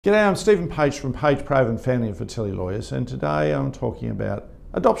G'day, I'm Stephen Page from Page Provan Family and Fertility Lawyers, and today I'm talking about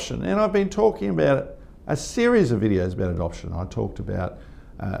adoption. And I've been talking about a series of videos about adoption. I talked about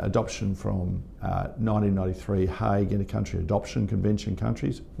adoption from 1993 Hague Intercountry Adoption Convention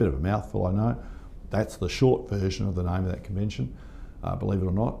countries. Bit of a mouthful, I know. That's the short version of the name of that convention, believe it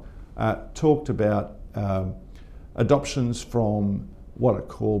or not. Talked about adoptions from what are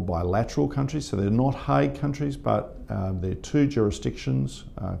called bilateral countries. So they're not Hague countries, but they're two jurisdictions,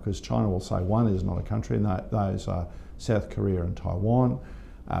 because China will say one is not a country, and those are South Korea and Taiwan.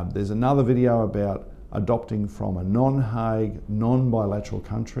 There's another video about adopting from a non-Hague, non-bilateral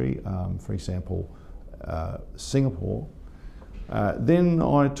country, for example, Singapore. Then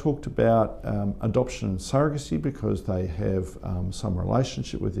I talked about adoption and surrogacy, because they have some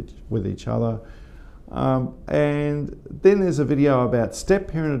relationship with each other. And then there's a video about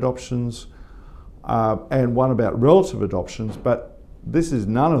step-parent adoptions and one about relative adoptions, but this is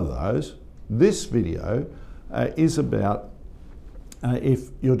none of those. This video is about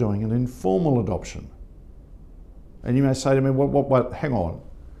if you're doing an informal adoption. And you may say to me, what, hang on.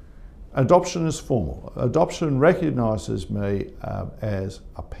 Adoption is formal. Adoption recognises me as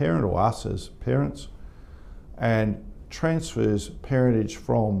a parent, or us as parents, and transfers parentage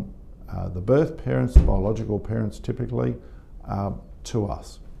from the birth parents, the biological parents typically, to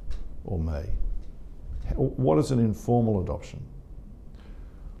us, or me. What is an informal adoption?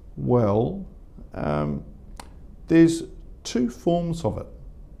 Well, there's two forms of it.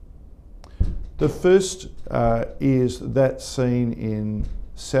 The first is that seen in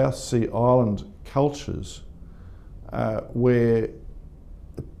South Sea Island cultures, where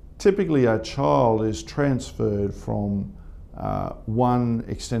typically a child is transferred from one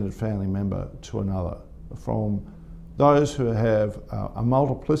extended family member to another, from those who have a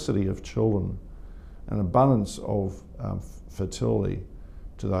multiplicity of children, an abundance of fertility,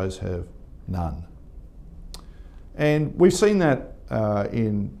 to those who have none. And we've seen that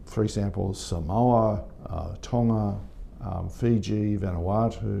in, for example, Samoa, Tonga, Fiji,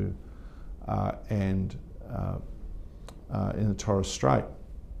 Vanuatu, and in the Torres Strait.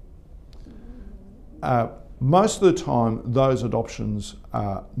 Most of the time, those adoptions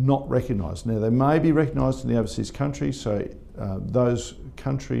are not recognised. Now, they may be recognised in the overseas countries, so those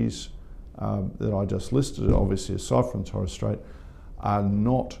countries that I just listed, obviously aside from Torres Strait, are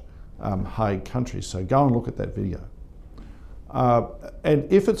not Hague countries, so go and look at that video.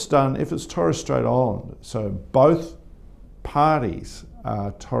 And if it's Torres Strait Islander, so both parties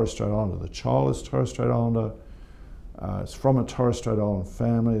are Torres Strait Islander, the child is Torres Strait Islander, it's from a Torres Strait Islander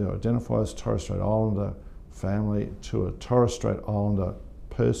family that identifies as Torres Strait Islander family, to a Torres Strait Islander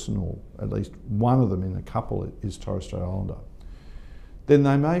person, or at least one of them in the couple is Torres Strait Islander, then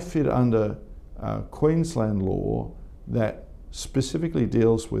they may fit under Queensland law that specifically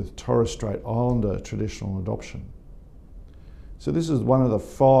deals with Torres Strait Islander traditional adoption. So this is one of the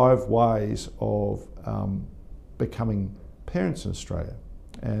 5 ways of becoming parents in Australia,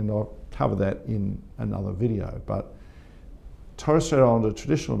 and I'll cover that in another video. But Torres Strait Islander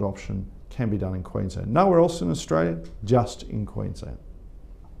traditional adoption can be done in Queensland. Nowhere else in Australia, just in Queensland.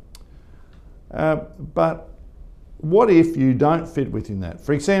 But what if you don't fit within that?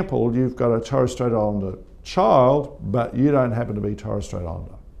 For example, you've got a Torres Strait Islander child, but you don't happen to be Torres Strait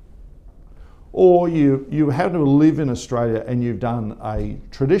Islander. Or you happen to live in Australia and you've done a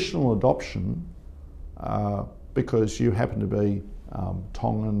traditional adoption because you happen to be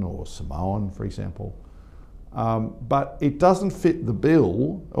Tongan or Samoan, for example. But it doesn't fit the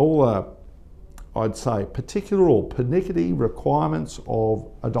bill, all the, I'd say, particular or pernickety requirements of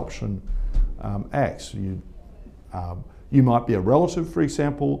adoption acts. You might be a relative, for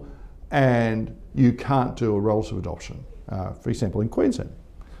example, and you can't do a relative adoption, for example, in Queensland.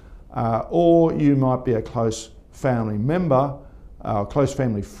 Or you might be a close family member, a close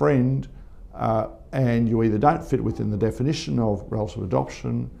family friend, and you either don't fit within the definition of relative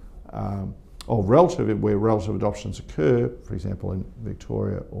adoption, of relative, where relative adoptions occur, for example in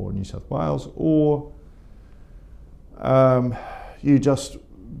Victoria or New South Wales, or you just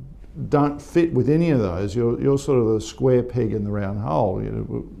don't fit with any of those. You're sort of the square peg in the round hole.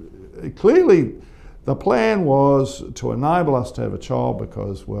 Clearly the plan was to enable us to have a child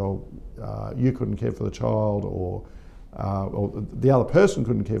because, well, you couldn't care for the child, or the other person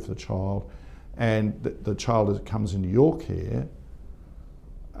couldn't care for the child, and the child comes into your care.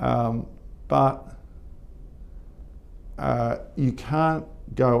 But you can't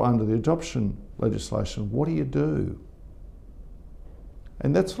go under the adoption legislation. What do you do?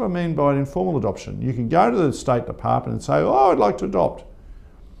 And that's what I mean by an informal adoption. You can go to the State Department and say, oh, I'd like to adopt.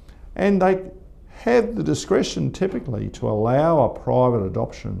 And they have the discretion typically to allow a private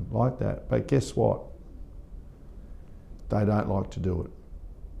adoption like that, but guess what? They don't like to do it.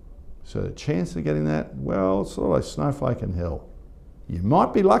 So the chance of getting that, well, it's sort of like snowflake in hell. You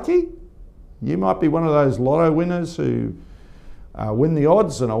might be lucky. You might be one of those lotto winners who win the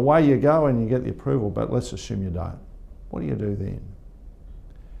odds and away you go and you get the approval, but let's assume you don't. What do you do then?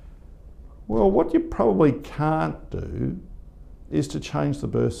 Well, what you probably can't do is to change the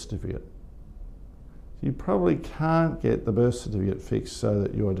birth certificate. You probably can't get the birth certificate fixed so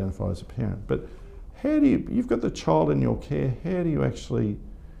that you identify as a parent. But how do you've got the child in your care, how do you actually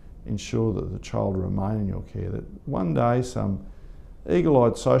ensure that the child will remain in your care? That one day some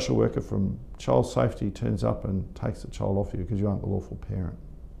eagle-eyed social worker from child safety turns up and takes the child off you because you aren't the lawful parent.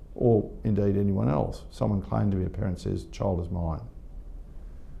 Or indeed anyone else. Someone claimed to be a parent says, child is mine.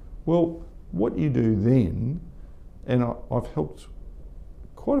 Well, what you do then, and I've helped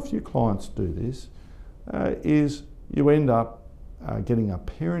quite a few clients do this, is you end up getting a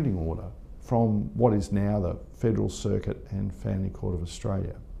parenting order from what is now the Federal Circuit and Family Court of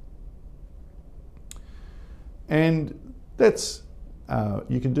Australia. And that's,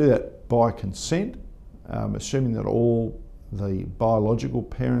 you can do that by consent, assuming that all the biological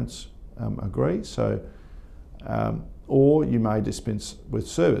parents agree. So, or you may dispense with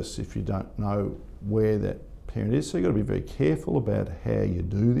service if you don't know where that parent is. So you've got to be very careful about how you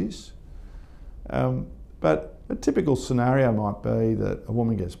do this. But a typical scenario might be that a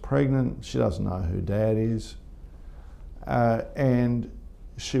woman gets pregnant, she doesn't know who dad is, and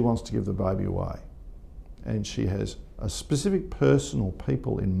she wants to give the baby away. And she has a specific person or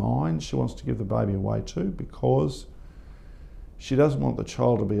people in mind she wants to give the baby away to because she doesn't want the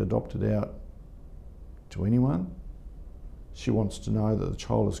child to be adopted out to anyone. She wants to know that the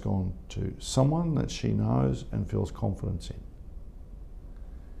child has gone to someone that she knows and feels confidence in.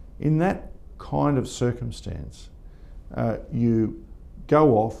 In that kind of circumstance, you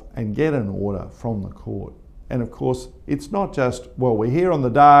go off and get an order from the court. And of course, it's not just, well, we're here on the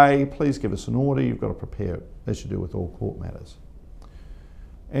day, please give us an order. You've got to prepare it, as you do with all court matters.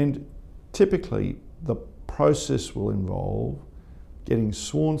 And typically, the process will involve getting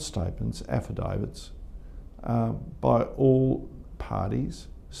sworn statements, affidavits, by all parties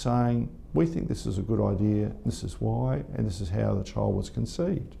saying, we think this is a good idea, this is why, and this is how the child was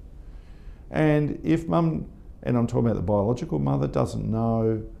conceived. And if mum, and I'm talking about the biological mother, doesn't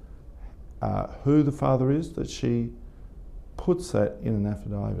know who the father is, that she puts that in an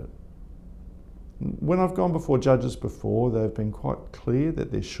affidavit. When I've gone before judges before, they've been quite clear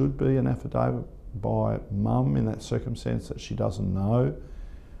that there should be an affidavit by mum in that circumstance that she doesn't know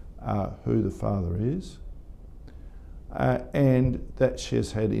who the father is, and that she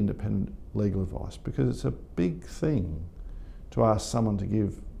has had independent legal advice, because it's a big thing to ask someone to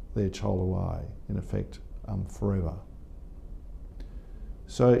give their child away, in effect, forever.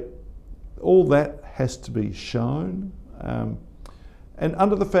 So all that has to be shown. And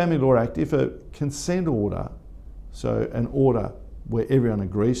under the Family Law Act, if a consent order, so an order where everyone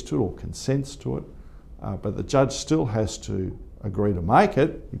agrees to it or consents to it, but the judge still has to agree to make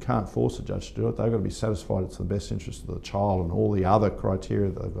it, you can't force a judge to do it, they've got to be satisfied it's in the best interest of the child and all the other criteria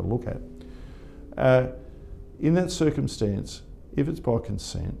that they've got to look at. In that circumstance, if it's by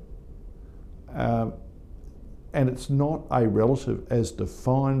consent, and it's not a relative as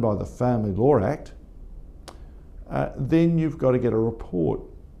defined by the Family Law Act, then you've got to get a report.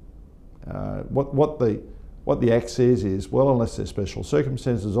 What the Act says is, well, unless there's special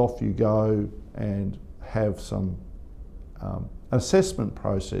circumstances, off you go and have some assessment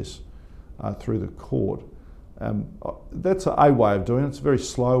process through the court. That's a way of doing it. It's a very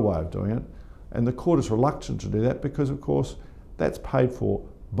slow way of doing it. And the court is reluctant to do that because, of course, that's paid for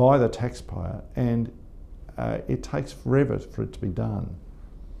by the taxpayer, and it takes forever for it to be done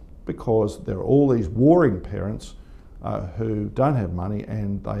because there are all these warring parents who don't have money,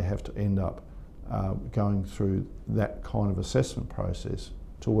 and they have to end up going through that kind of assessment process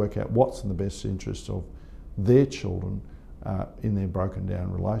to work out what's in the best interest of their children in their broken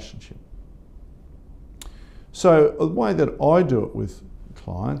down relationship. So the way that I do it with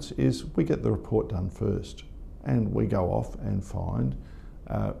clients is we get the report done first, and we go off and find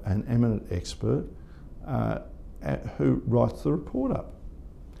an eminent expert who writes the report up.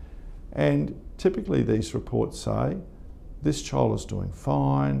 And typically these reports say, this child is doing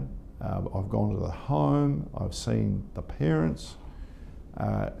fine, I've gone to the home, I've seen the parents,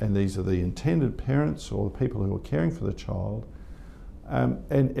 and these are the intended parents or the people who are caring for the child,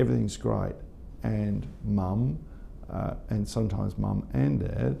 and everything's great. And mum, and sometimes mum and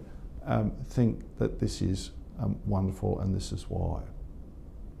dad, think that this is wonderful and this is why.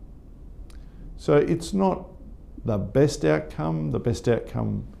 So it's not the best outcome. The best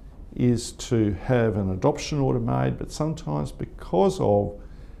outcome is to have an adoption order made, but sometimes because of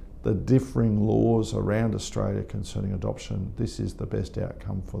the differing laws around Australia concerning adoption, this is the best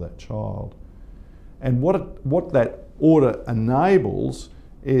outcome for that child. And what that order enables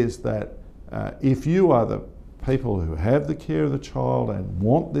is that if you are the people who have the care of the child and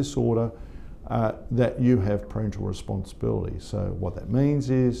want this order, that you have parental responsibility. So what that means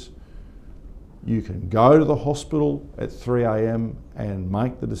is you can go to the hospital at 3 a.m. and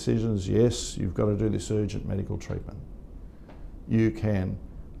make the decisions, yes, you've got to do this urgent medical treatment. You can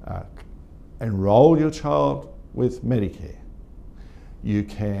enrol your child with Medicare. You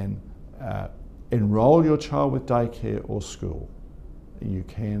can enrol your child with daycare or school. You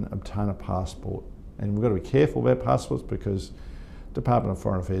can obtain a passport. And we've got to be careful about passports because Department of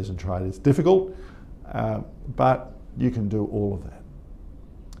Foreign Affairs and Trade is difficult, but you can do all of that.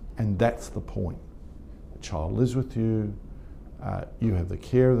 And that's the point. The child lives with you, you have the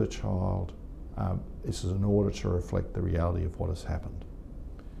care of the child. This is an order to reflect the reality of what has happened.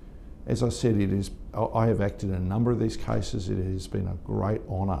 As I said, I have acted in a number of these cases. It has been a great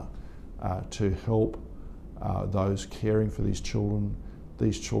honour to help those caring for these children.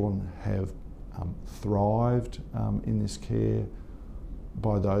 These children have thrived in this care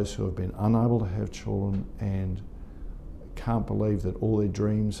by those who have been unable to have children and can't believe that all their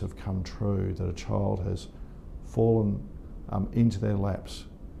dreams have come true, that a child has fallen into their laps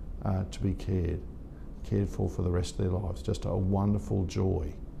to be cared for the rest of their lives. Just a wonderful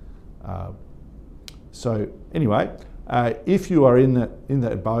joy. So anyway, if you are in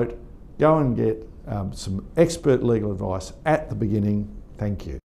that boat, go and get some expert legal advice at the beginning. Thank you.